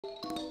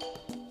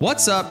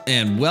What's up,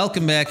 and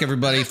welcome back,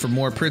 everybody, for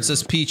more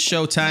Princess Peach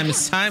Showtime.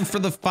 It's time for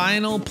the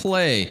final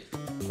play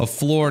of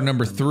floor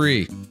number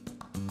 3.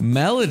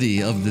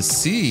 Melody of the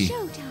Sea.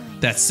 Showtime.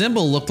 That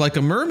symbol looked like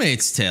a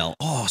mermaid's tail.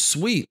 Oh,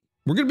 sweet.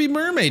 We're gonna be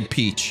Mermaid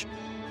Peach.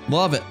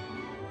 Love it.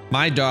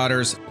 My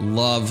daughters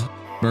love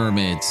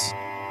mermaids.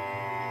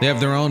 They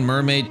have their own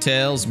mermaid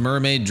tails,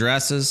 mermaid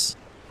dresses.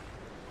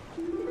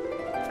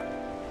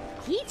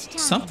 Peach time.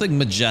 Something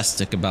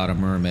majestic about a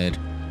mermaid.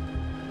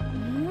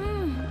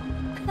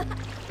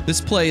 This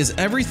play is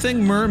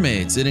everything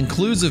mermaids. It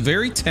includes a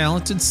very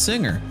talented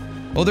singer.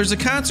 Oh, there's a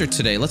concert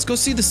today. Let's go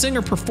see the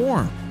singer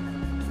perform.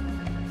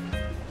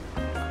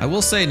 I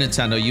will say,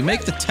 Nintendo, you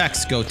make the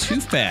text go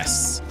too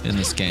fast in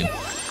this game.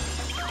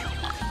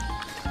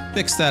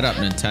 Fix that up,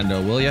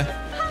 Nintendo, will ya?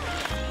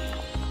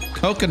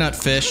 Coconut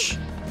fish.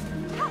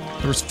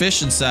 There was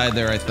fish inside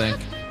there, I think.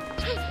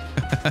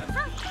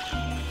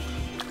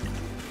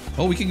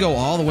 Oh, we can go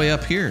all the way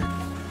up here.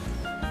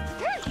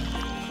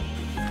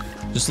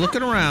 Just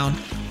looking around.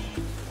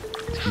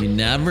 You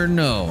never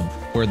know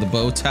where the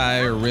bow tie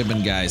or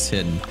ribbon guy's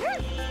hidden.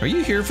 Are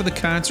you here for the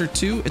concert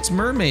too? It's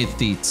Mermaid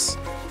Theats.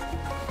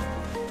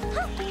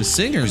 The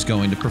singer's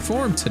going to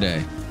perform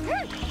today.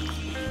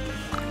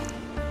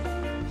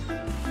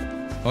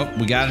 Oh,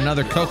 we got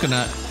another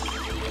coconut.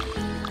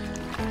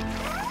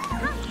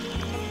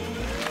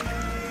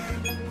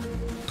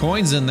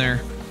 Coins in there.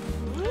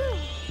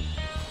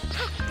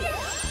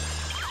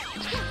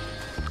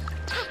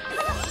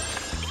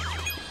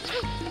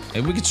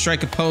 Maybe we could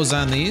strike a pose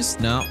on these.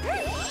 No.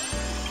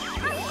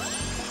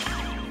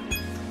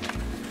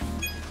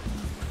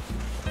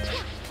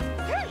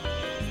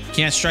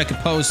 Can't strike a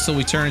pose till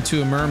we turn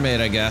into a mermaid,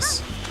 I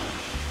guess.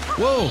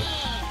 Whoa!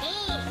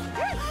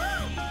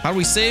 How do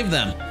we save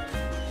them?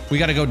 We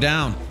gotta go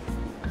down.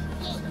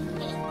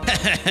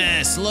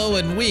 Slow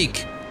and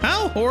weak.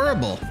 How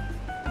horrible.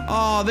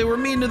 Oh, they were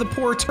mean to the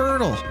poor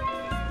turtle.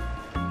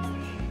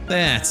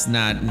 That's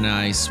not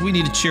nice. We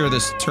need to cheer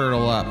this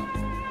turtle up.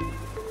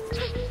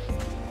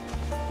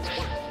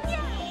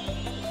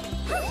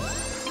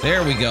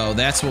 There we go.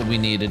 That's what we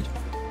needed.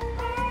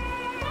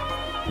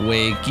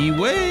 Wakey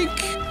wake.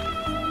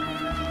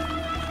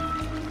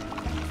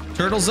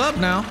 Turtle's up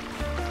now.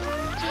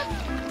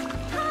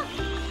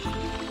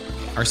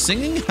 Our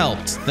singing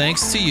helped,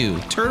 thanks to you.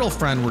 Turtle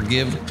friend will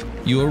give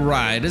you a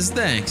ride as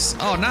thanks.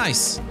 Oh,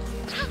 nice.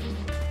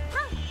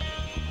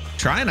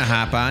 Trying to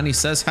hop on. He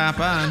says hop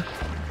on.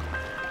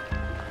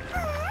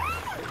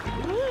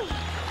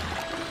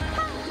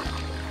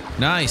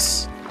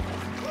 Nice.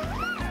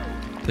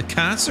 The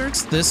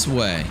concert's this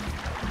way.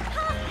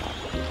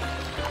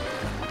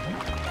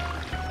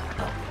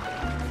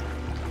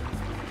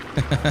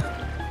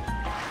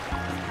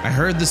 I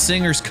heard the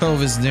Singer's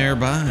Cove is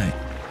nearby.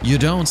 You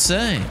don't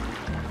say.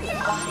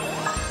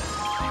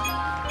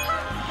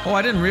 Oh,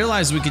 I didn't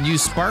realize we could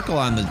use sparkle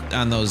on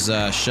those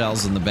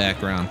shells in the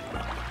background.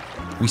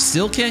 We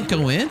still can't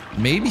go in?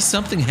 Maybe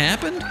something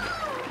happened?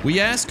 We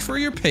ask for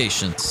your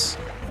patience.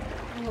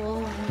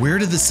 Where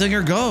did the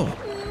singer go?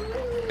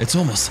 It's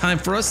almost time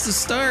for us to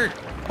start.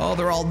 Oh,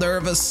 they're all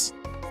nervous.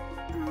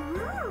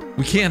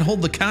 We can't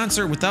hold the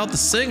concert without the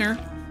singer.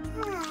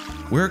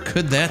 Where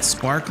could that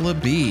sparkler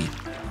be?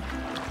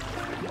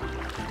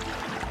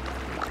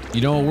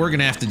 You know what we're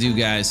gonna have to do,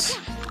 guys?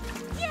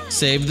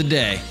 Save the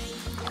day.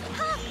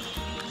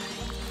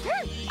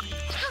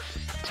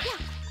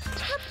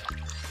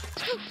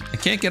 I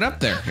can't get up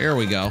there. Here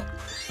we go.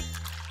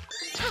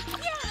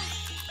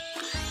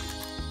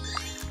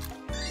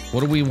 What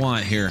do we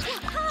want here?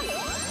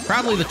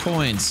 Probably the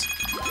coins.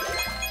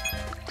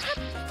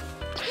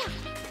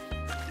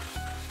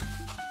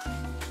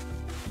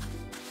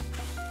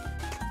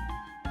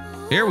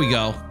 Here we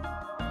go.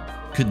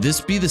 Could this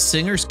be the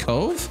Singer's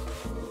Cove?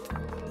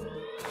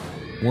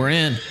 We're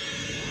in.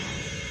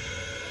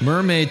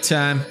 Mermaid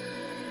time.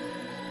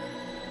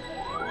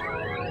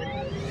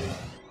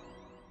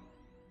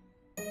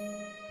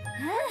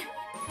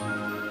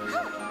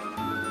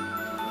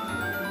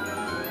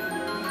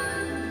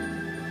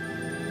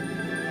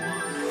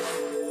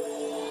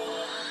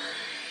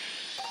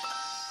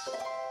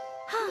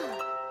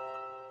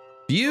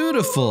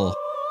 Beautiful.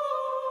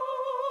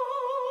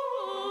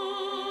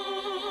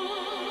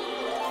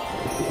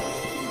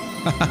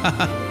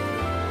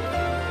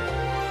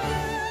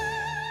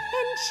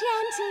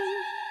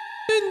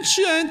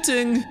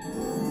 Enchanting.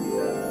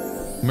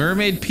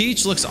 Mermaid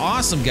Peach looks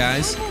awesome,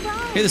 guys.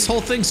 Hey, this whole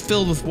thing's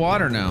filled with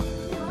water now.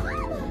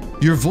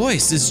 Your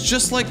voice is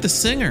just like the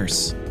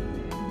singer's.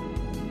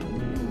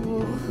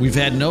 We've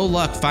had no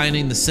luck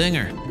finding the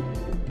singer.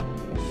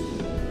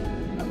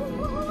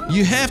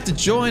 You have to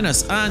join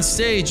us on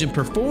stage and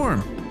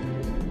perform.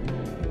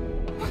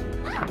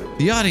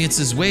 The audience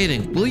is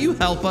waiting. Will you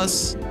help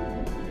us?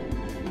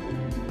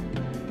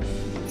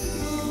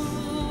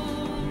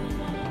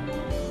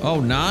 Oh,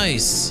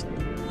 nice.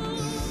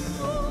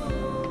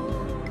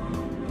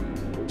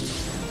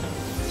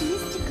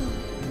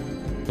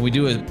 Can we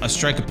do a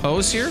strike a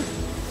pose here?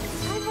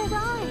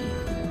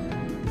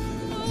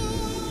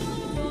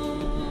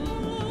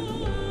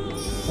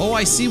 Oh,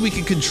 I see. We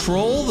can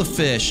control the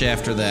fish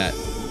after that.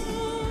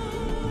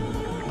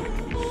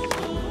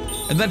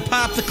 And then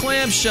pop the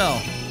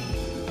clamshell.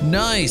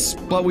 Nice,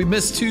 but we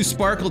missed 2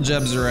 sparkle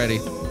gems already.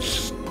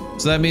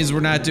 So that means we're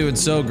not doing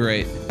so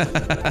great.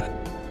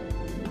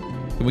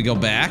 Can we go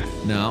back?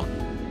 No.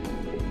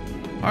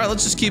 All right,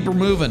 let's just keep her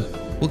moving.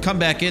 We'll come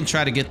back in,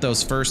 try to get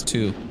those first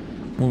 2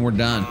 when we're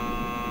done.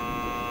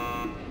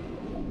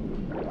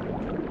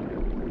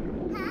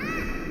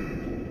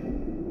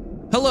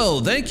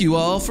 Hello, thank you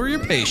all for your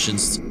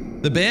patience.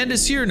 The band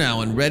is here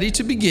now and ready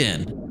to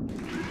begin.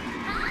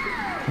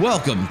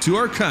 Welcome to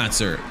our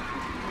concert.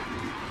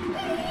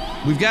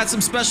 We've got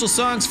some special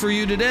songs for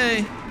you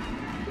today.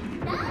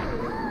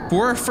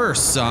 For our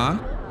first song.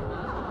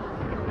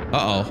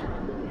 Uh-oh.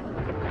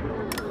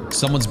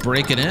 Someone's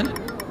breaking in?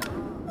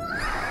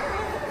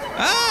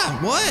 Ah,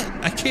 what?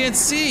 I can't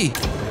see.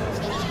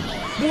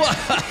 What?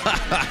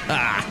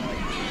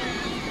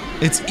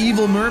 It's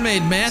evil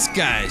mermaid mask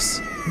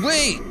guys.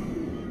 Wait.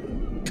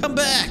 Come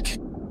back.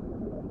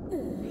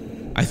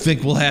 I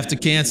think we'll have to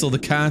cancel the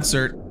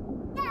concert.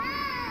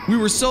 We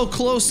were so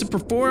close to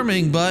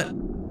performing, but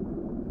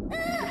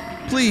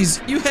please,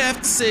 you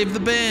have to save the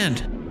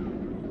band.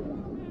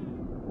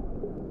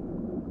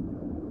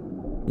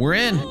 We're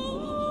in.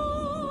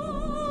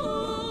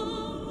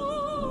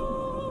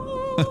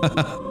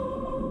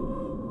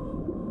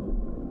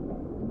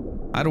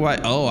 How do I?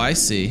 Oh, I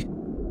see.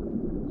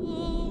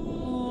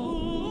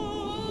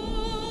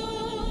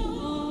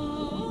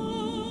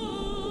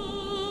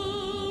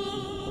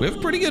 We have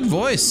a pretty good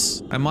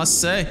voice, I must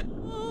say.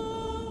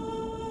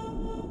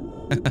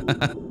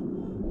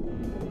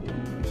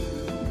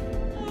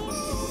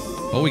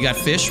 Oh, we got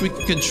fish we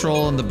can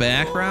control in the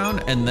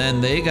background, and then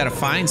they gotta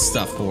find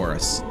stuff for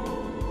us.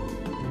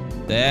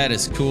 That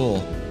is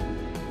cool.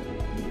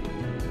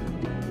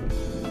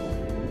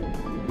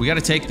 We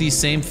gotta take these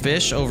same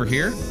fish over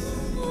here.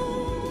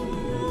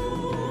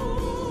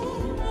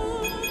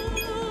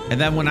 And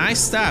then when I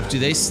stop, do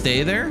they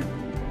stay there?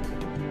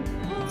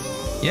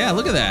 Yeah,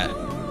 look at that.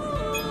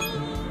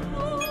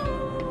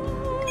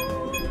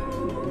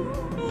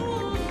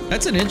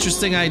 That's an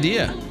interesting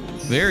idea.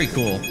 Very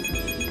cool.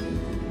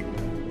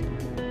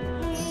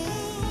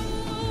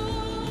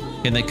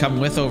 Can they come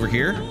with over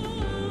here?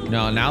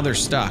 No, now they're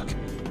stuck.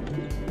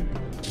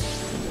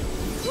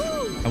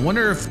 I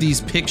wonder if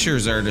these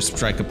pictures are to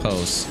strike a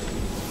pose.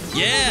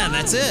 Yeah,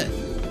 that's it.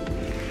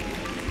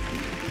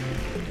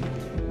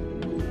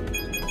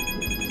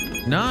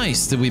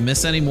 Nice. Did we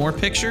miss any more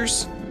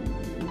pictures?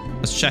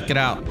 Let's check it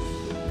out.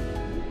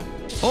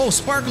 Oh,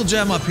 sparkle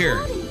gem up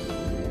here.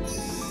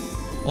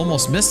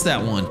 Almost missed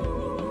that one.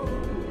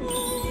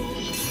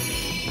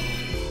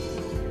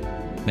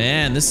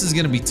 Man, this is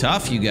gonna be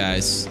tough, you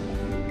guys.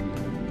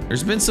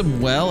 There's been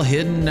some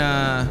well-hidden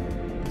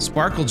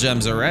sparkle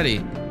gems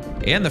already.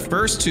 And the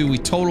first 2 we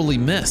totally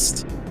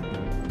missed.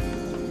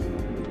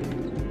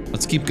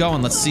 Let's keep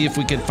going. Let's see if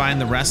we can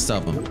find the rest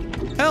of them.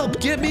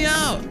 Help, get me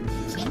out!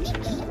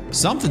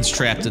 Something's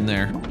trapped in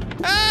there.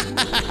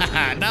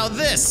 Now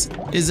this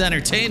is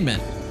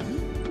entertainment.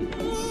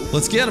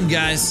 Let's get them,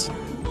 guys.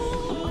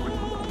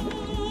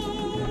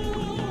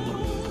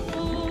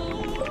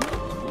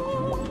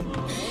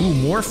 Ooh,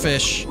 more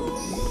fish.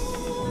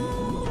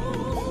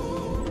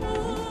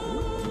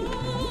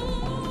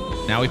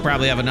 Now we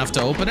probably have enough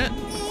to open it.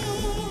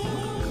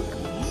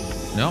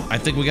 Nope, I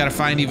think we gotta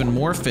find even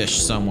more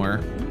fish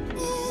somewhere.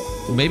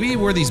 Maybe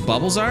where these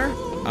bubbles are?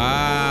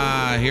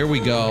 Ah, here we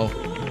go.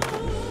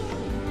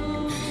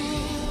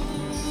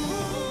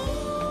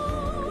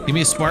 Give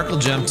me a sparkle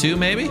gem too,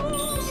 maybe?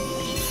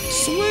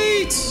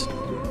 Sweet!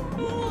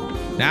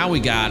 Now we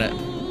got it.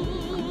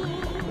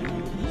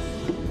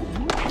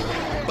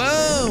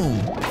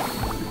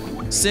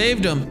 Boom!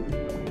 Saved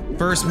him.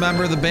 First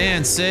member of the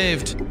band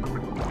saved.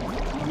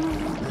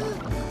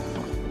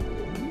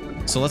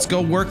 So let's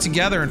go work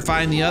together and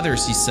find the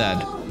others, he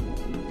said.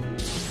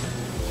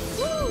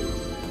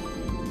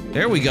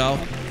 There we go.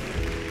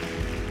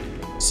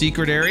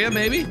 Secret area,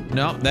 maybe?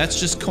 No, that's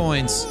just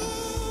coins.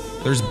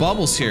 There's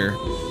bubbles here.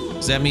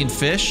 Does that mean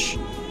fish?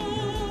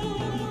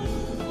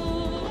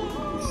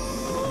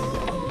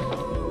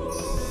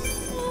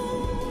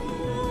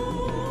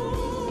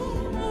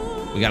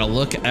 We gotta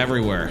look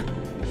everywhere.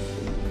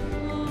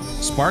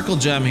 Sparkle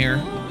gem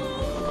here.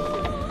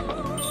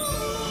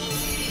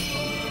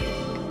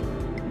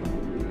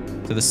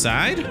 To the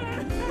side?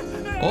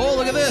 Oh,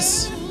 look at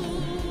this.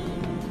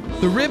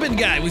 The ribbon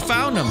guy, we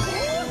found him.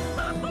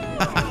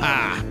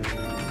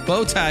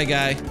 Bow tie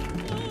guy.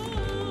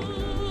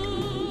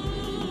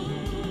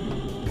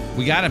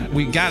 We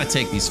gotta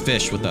take these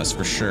fish with us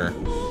for sure.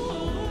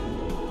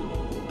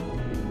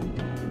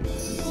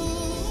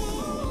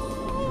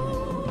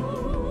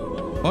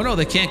 Oh no,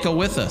 they can't go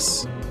with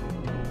us.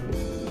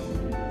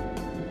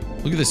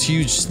 Look at this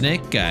huge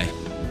snake guy.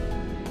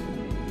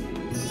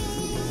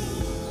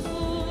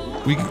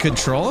 We can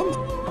control him?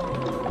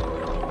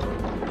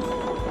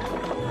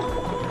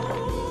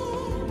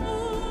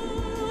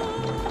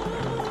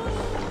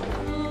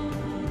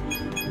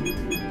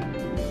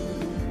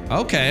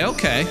 Okay,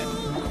 okay.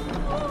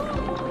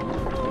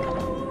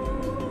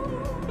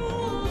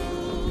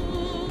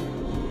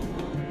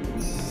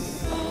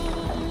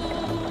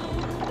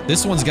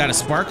 This one's got a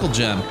sparkle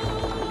gem.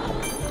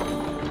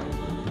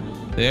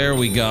 There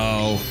we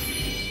go.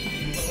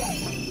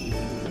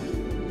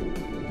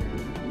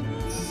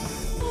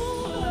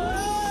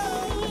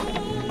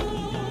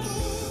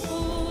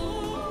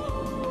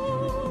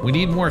 We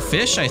need more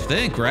fish, I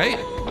think, right?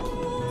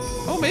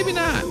 Oh, maybe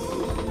not.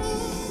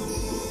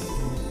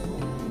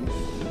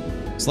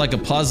 It's like a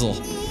puzzle.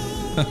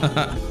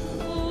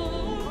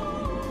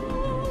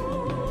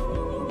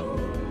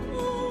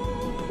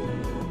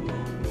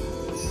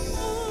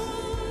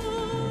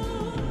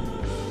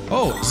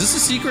 Oh, is this a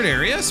secret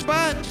area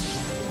spot?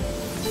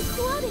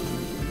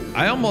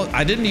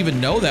 I didn't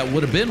even know that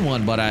would have been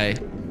one, but I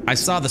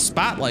saw the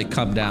spotlight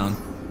come down.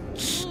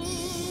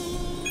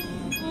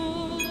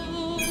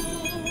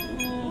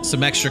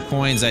 Some extra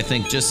coins, I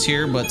think, just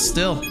here, but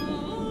still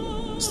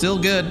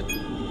good.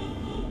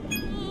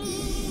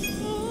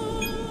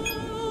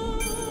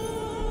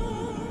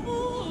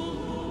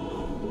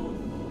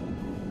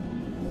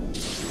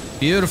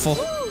 Beautiful.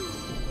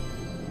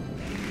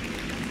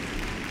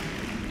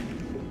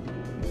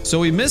 So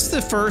we missed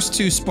the first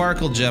 2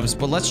 sparkle gems,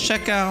 but let's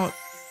check out.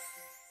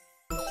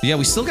 Yeah,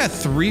 we still got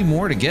 3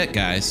 more to get,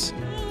 guys.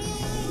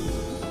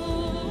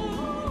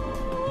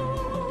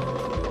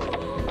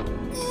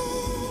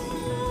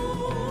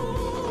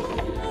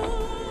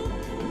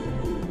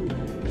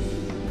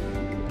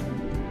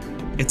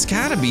 It's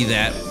gotta be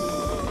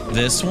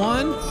this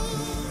one.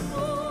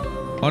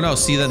 Oh no,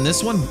 see, then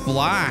this one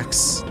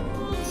blocks.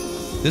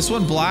 This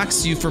one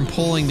blocks you from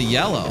pulling the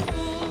yellow.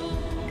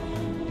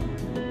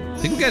 I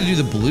think we gotta do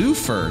the blue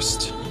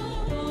first.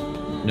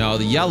 No,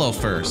 the yellow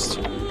first.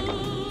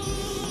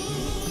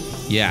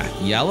 Yeah,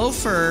 yellow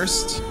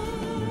first.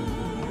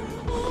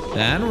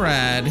 Then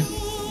red.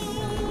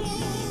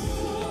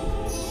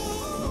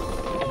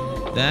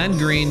 Then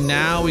green.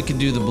 Now we can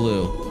do the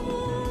blue.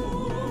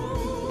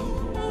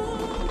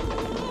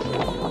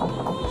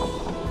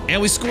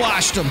 And we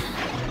squashed him.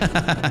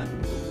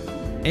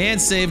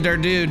 And saved our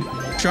dude.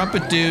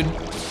 Trumpet dude.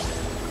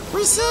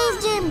 We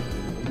saved him.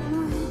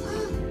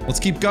 Let's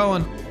keep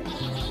going.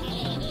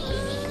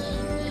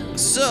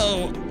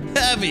 So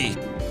heavy.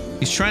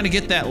 He's trying to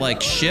get that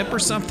like ship or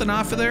something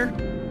off of there.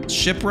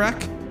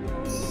 Shipwreck.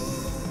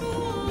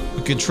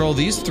 We control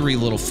these 3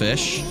 little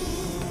fish.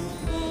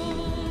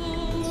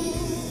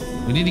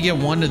 We need to get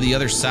one to the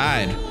other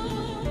side.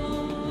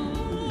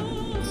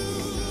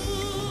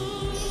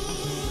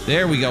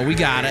 There we go, we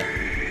got it.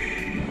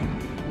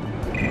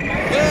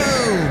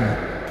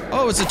 Boom!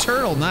 Oh, it's a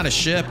turtle, not a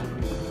ship.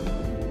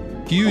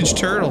 Huge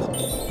turtle.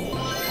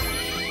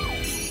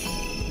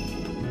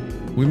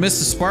 We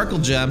missed a sparkle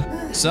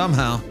gem,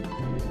 somehow.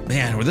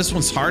 Man, well, this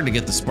one's hard to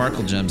get the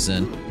sparkle gems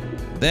in.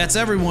 That's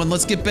everyone,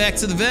 let's get back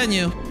to the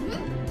venue.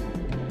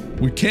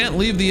 We can't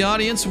leave the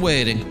audience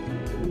waiting.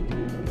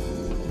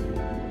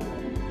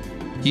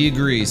 He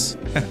agrees.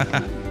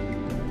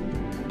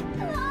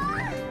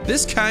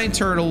 This kind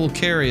turtle will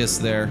carry us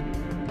there.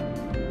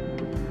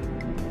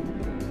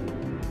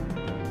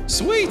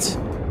 Sweet.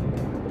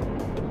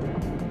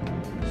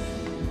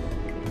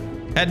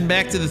 Heading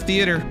back to the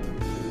theater.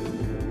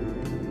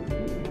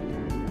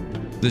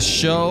 The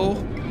show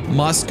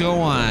must go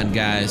on,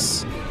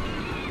 guys.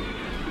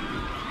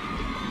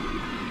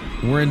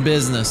 We're in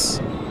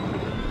business.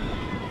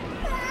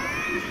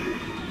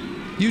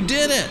 You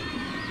did it.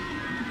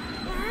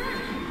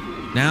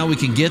 Now we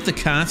can get the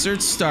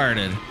concert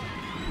started.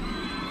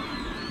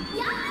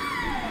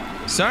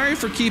 Sorry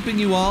for keeping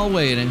you all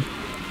waiting.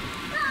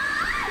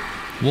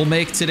 We'll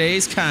make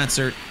today's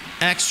concert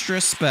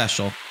extra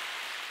special.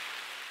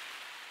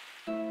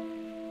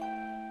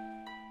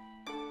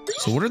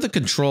 So what are the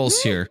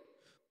controls here?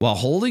 While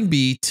holding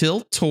B,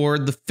 tilt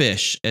toward the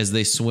fish as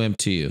they swim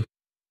to you.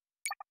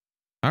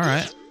 All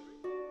right.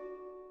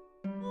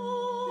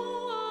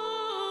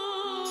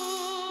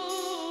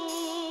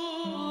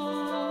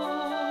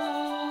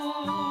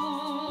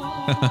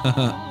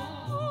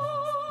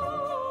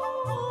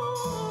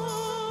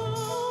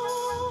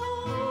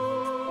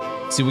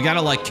 See, we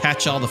gotta like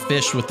catch all the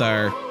fish with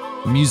our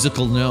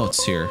musical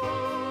notes here.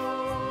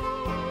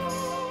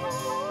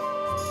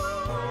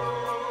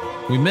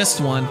 We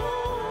missed one.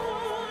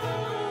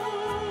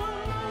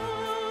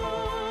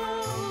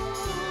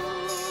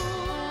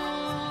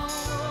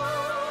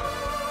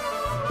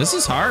 This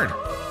is hard.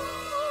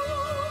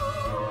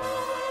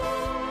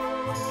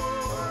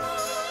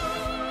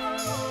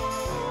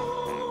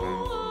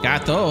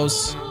 Got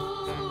those.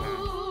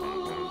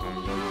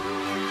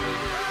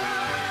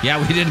 Yeah,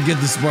 we didn't get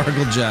the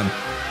sparkle gem.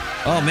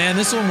 Oh man,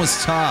 this one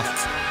was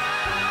tough.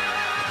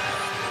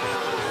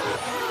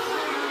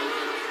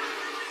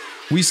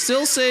 We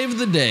still saved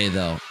the day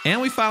though. And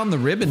we found the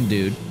ribbon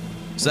dude.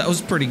 So that was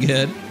pretty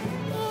good.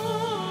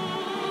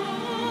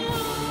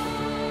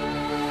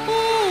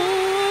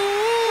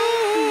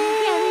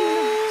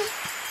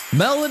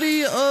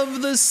 Melody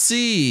of the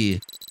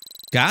Sea.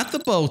 Got the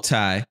bow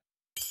tie.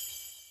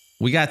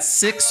 We got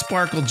 6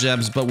 sparkle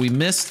gems, but we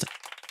missed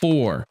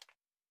 4.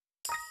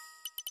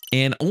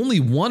 And only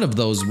one of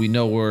those we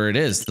know where it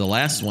is, the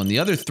last one. The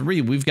other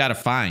 3 we've got to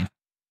find.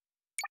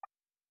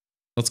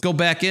 Let's go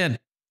back in.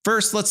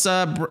 First, let's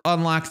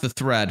unlock the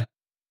thread.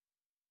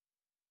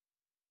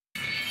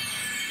 All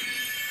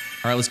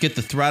right, let's get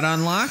the thread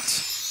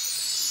unlocked.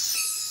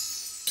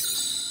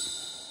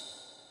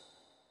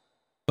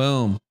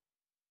 Boom.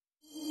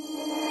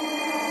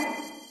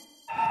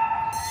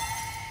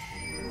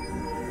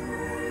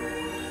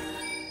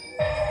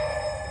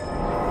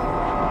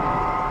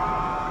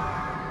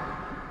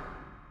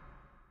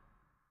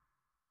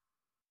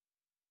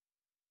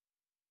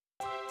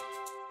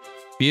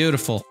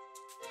 Beautiful.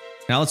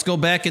 Now let's go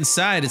back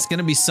inside. It's going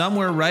to be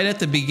somewhere right at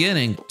the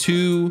beginning.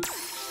 2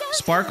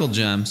 sparkle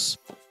gems.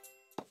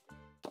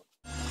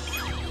 All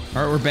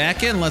right, we're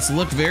back in. Let's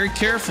look very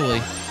carefully.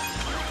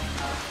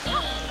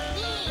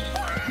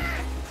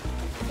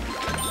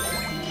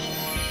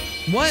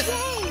 What?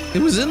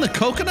 It was in the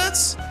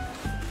coconuts?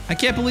 I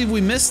can't believe we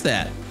missed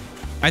that.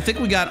 I think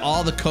we got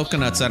all the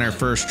coconuts on our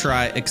first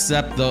try,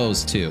 except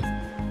those 2.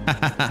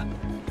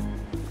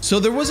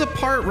 So there was a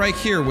part right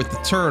here with the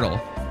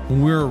turtle.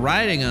 When we were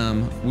riding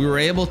them, we were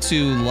able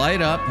to light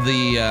up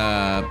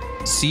the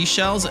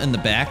seashells in the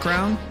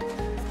background.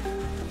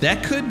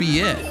 That could be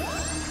it.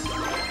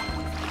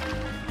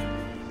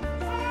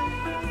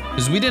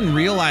 Because we didn't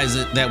realize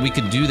that we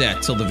could do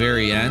that till the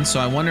very end, so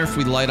I wonder if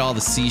we light all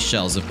the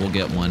seashells if we'll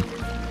get one.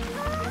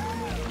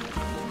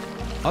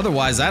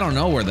 Otherwise, I don't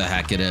know where the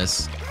heck it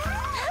is.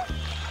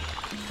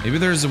 Maybe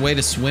there's a way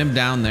to swim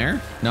down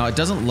there? No, it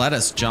doesn't let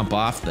us jump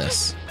off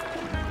this.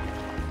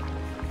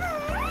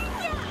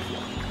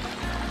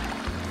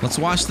 Let's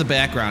watch the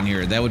background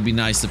here. That would be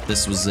nice if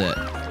this was it.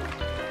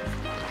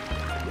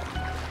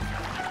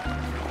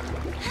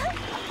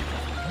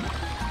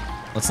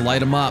 Let's light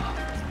them up.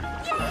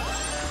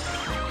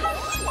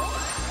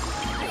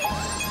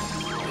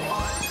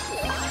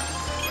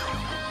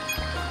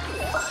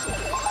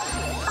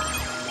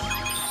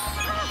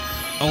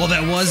 Oh,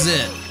 that was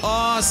it.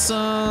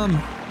 Awesome.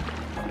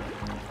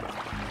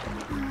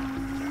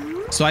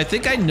 So I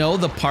think I know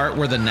the part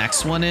where the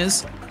next one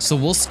is. So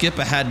we'll skip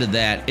ahead to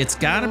that. It's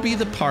gotta be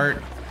the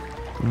part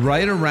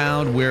right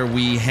around where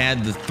we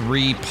had the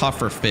 3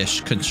 puffer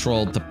fish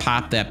controlled to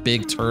pop that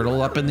big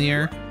turtle up in the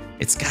air.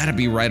 It's gotta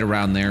be right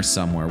around there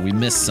somewhere. We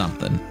missed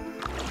something.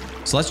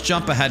 So let's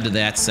jump ahead to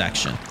that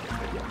section.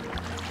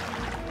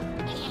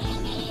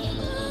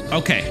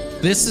 Okay,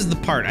 this is the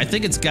part. I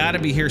think it's gotta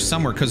be here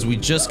somewhere because we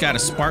just got a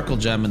sparkle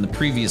gem in the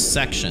previous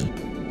section.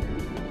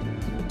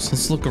 So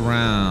let's look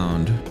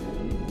around.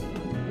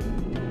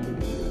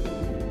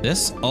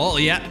 This? Oh,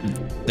 yeah.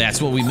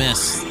 That's what we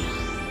missed.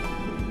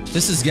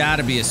 This has got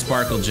to be a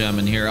sparkle gem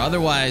in here.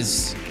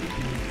 Otherwise,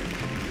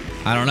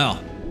 I don't know.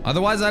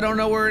 Otherwise, I don't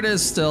know where it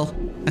is still.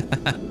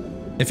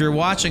 If you're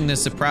watching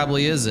this, it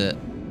probably is it.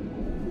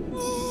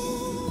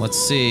 Let's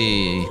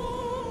see.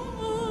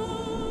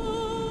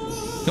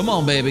 Come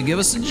on, baby. Give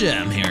us a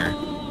gem here.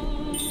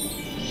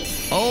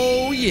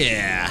 Oh,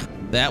 yeah.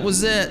 That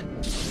was it.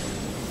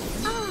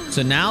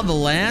 So now the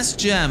last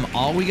gem,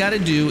 all we got to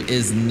do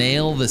is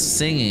nail the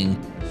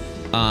singing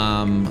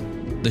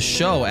the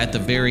show at the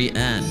very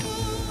end.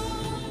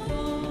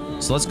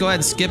 So let's go ahead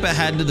and skip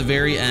ahead to the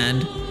very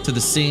end to the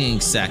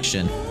singing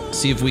section.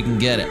 See if we can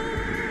get it.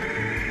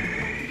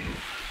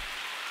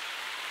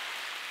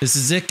 This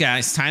is it,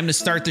 guys. Time to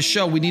start the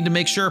show. We need to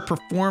make sure our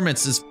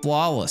performance is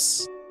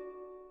flawless.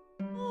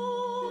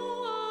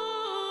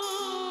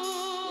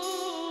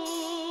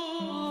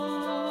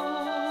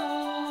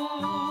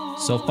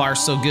 So far,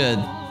 so good.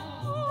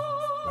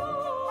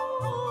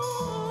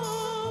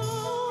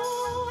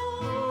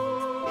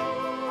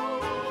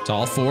 It's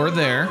all 4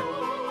 there.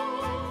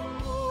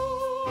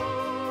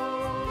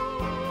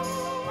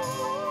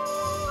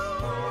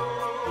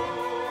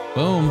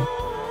 Boom.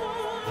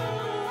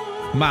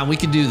 Come on, we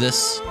can do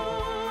this.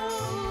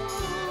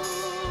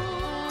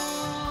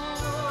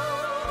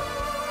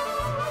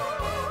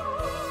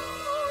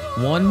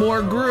 One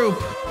more group.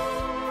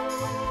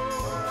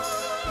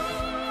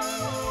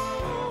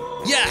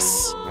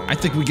 Yes! I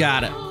think we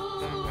got it.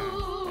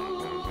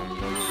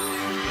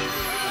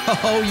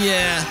 Oh,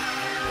 yeah.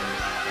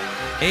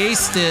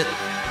 Aced it.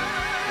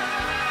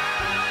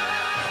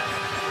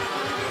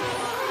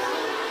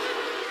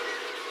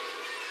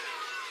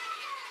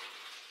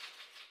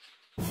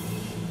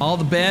 All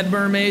the bad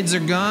mermaids are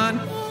gone.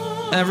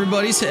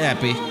 Everybody's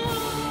happy. Thank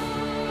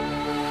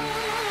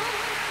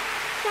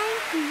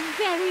you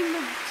very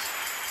much.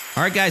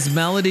 All right, guys,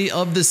 Melody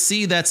of the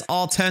Sea. That's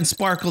all 10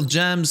 sparkle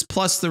gems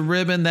plus the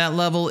ribbon. That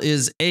level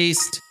is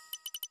aced.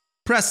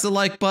 Press the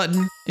like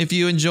button if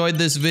you enjoyed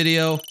this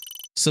video.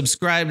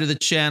 Subscribe to the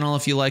channel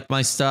if you like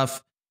my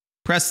stuff.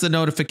 Press the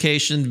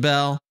notification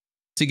bell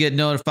to get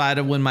notified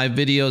of when my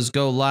videos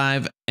go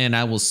live. And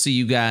I will see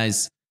you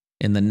guys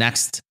in the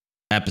next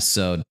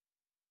episode.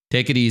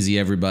 Take it easy,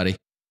 everybody.